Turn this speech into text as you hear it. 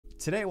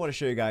Today I want to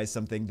show you guys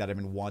something that I've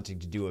been wanting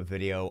to do a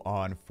video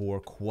on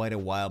for quite a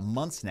while,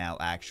 months now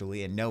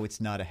actually, and no,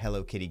 it's not a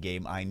Hello Kitty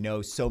game. I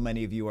know so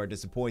many of you are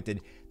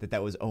disappointed that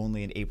that was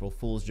only an April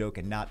Fool's joke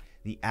and not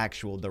the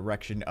actual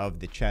direction of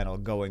the channel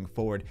going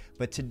forward,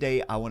 but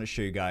today I want to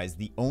show you guys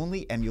the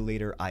only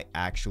emulator I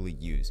actually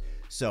use.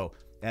 So,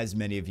 as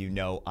many of you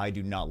know, I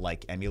do not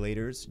like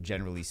emulators.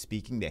 Generally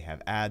speaking, they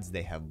have ads,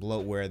 they have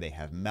bloatware, they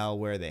have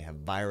malware, they have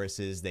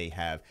viruses, they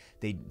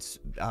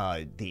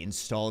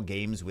install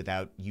games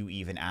without you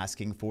even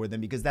asking for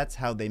them, because that's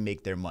how they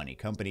make their money.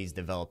 Companies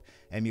develop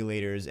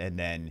emulators and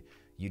then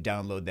you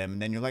download them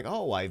and then you're like,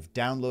 oh, I've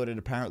downloaded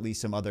apparently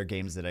some other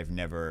games that I've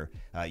never,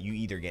 you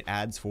either get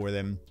ads for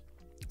them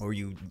or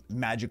you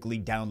magically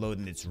download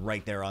and it's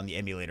right there on the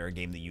emulator, a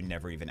game that you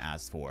never even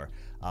asked for,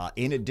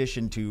 in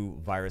addition to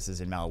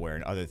viruses and malware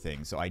and other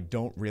things. So I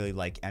don't really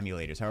like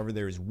emulators. However,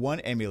 there is one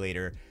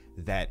emulator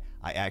that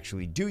I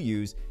actually do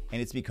use,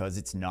 and it's because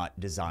it's not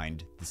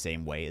designed the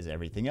same way as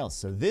everything else.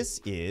 So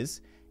this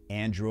is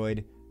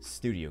Android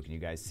Studio. Can you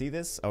guys see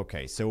this?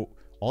 Okay, so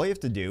all you have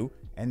to do,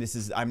 and this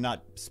is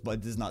not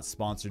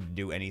sponsored to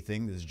do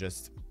anything. This is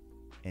just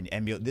an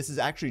emulator. This is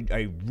actually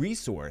a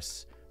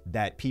resource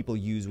that people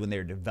use when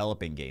they're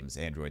developing games,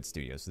 Android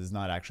Studio. So this is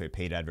not actually a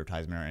paid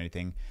advertisement or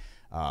anything,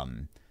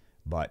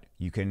 but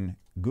you can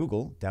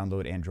Google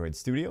download Android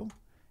Studio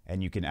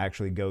and you can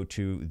actually go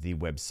to the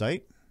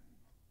website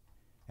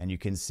and you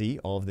can see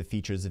all of the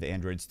features of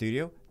Android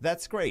Studio.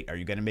 That's great. Are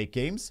you going to make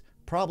games?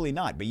 Probably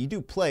not, but you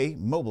do play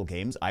mobile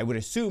games. I would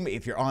assume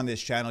if you're on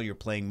this channel, you're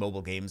playing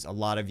mobile games. A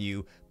lot of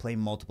you play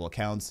multiple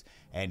accounts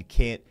and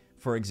can't,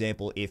 for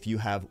example, if you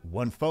have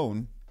one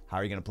phone, how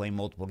are you going to play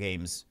multiple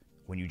games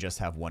when you just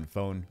have one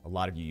phone? A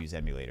lot of you use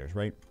emulators,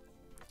 right?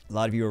 A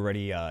lot of you are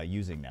already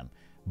using them.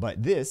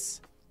 But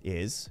this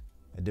is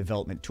a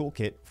development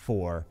toolkit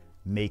for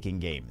making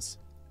games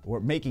or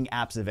making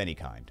apps of any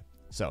kind.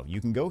 So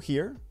you can go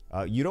here.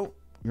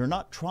 You're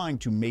not trying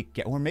to make,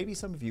 or maybe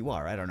some of you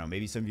are, I don't know.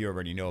 Maybe some of you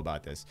already know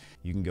about this.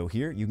 You can go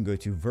here. You can go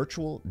to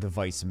Virtual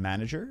Device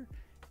Manager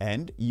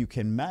and you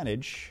can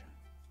manage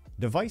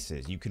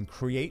devices. You can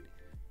create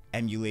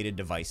emulated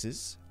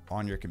devices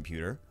on your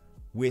computer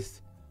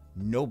with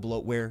no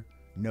bloatware,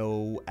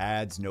 no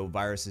ads, no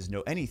viruses,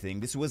 no anything.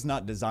 This was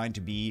not designed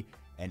to be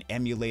an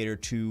emulator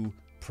to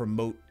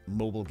promote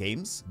mobile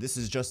games. This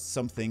is just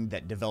something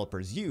that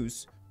developers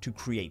use to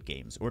create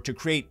games or to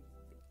create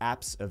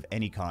apps of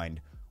any kind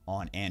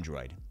on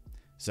Android.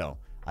 So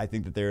I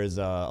think that there is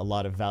a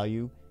lot of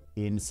value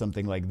in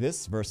something like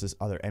this versus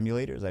other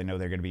emulators. I know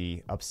they're going to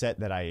be upset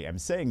that I am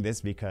saying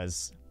this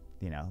because,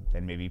 you know,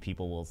 then maybe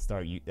people will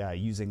start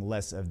using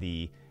less of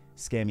the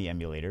scammy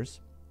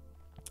emulators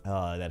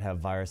that have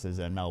viruses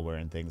and malware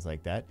and things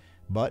like that.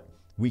 But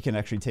we can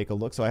actually take a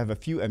look. So I have a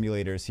few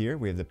emulators here.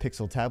 We have the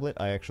Pixel tablet.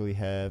 I actually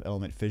have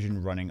Element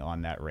Fission running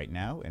on that right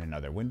now in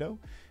another window.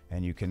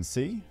 And you can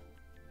see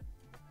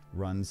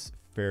runs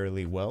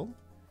fairly well.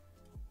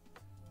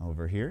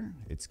 Over here,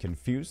 it's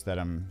confused that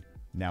I'm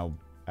now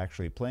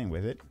actually playing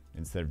with it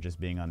instead of just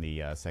being on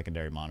the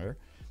secondary monitor.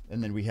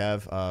 And then we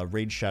have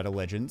Raid Shadow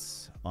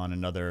Legends on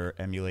another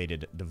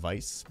emulated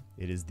device.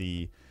 It is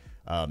the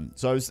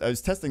so I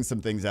was testing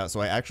some things out.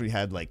 So I actually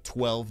had like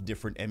 12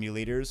 different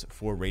emulators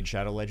for Raid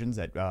Shadow Legends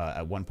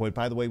at one point.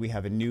 By the way, we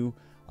have a new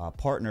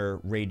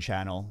partner Raid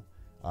channel.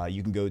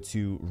 You can go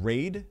to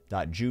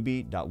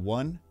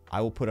raid.juby.one.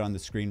 I will put it on the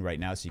screen right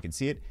now so you can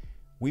see it.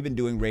 We've been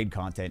doing raid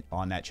content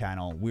on that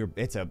channel.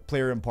 It's a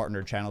Plarium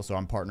partner channel, so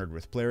I'm partnered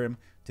with Plarium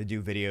to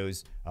do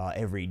videos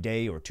every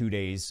day or 2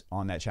 days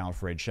on that channel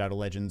for Raid Shadow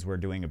Legends. We're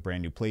doing a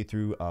brand new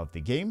playthrough of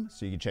the game,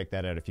 so you can check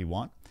that out if you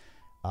want.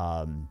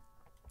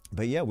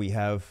 But yeah, we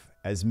have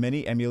as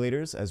many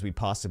emulators as we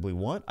possibly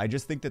want. I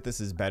just think that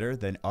this is better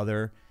than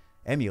other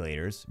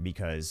emulators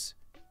because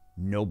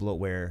no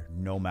bloatware,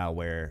 no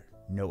malware,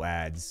 no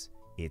ads.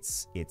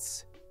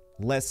 It's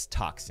less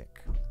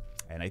toxic.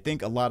 And I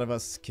think a lot of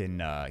us can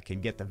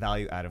get the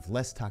value out of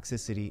less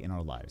toxicity in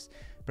our lives.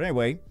 But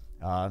anyway,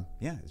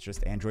 yeah, it's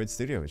just Android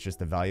Studio. It's just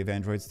the value of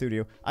Android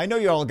Studio. I know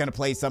you're all going to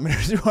play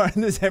Summoners who are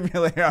in this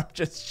emulator. I'm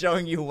just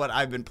showing you what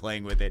I've been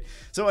playing with it.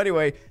 So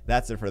anyway,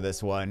 that's it for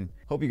this one.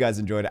 Hope you guys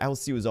enjoyed it. I will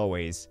see you as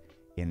always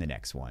in the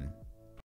next one.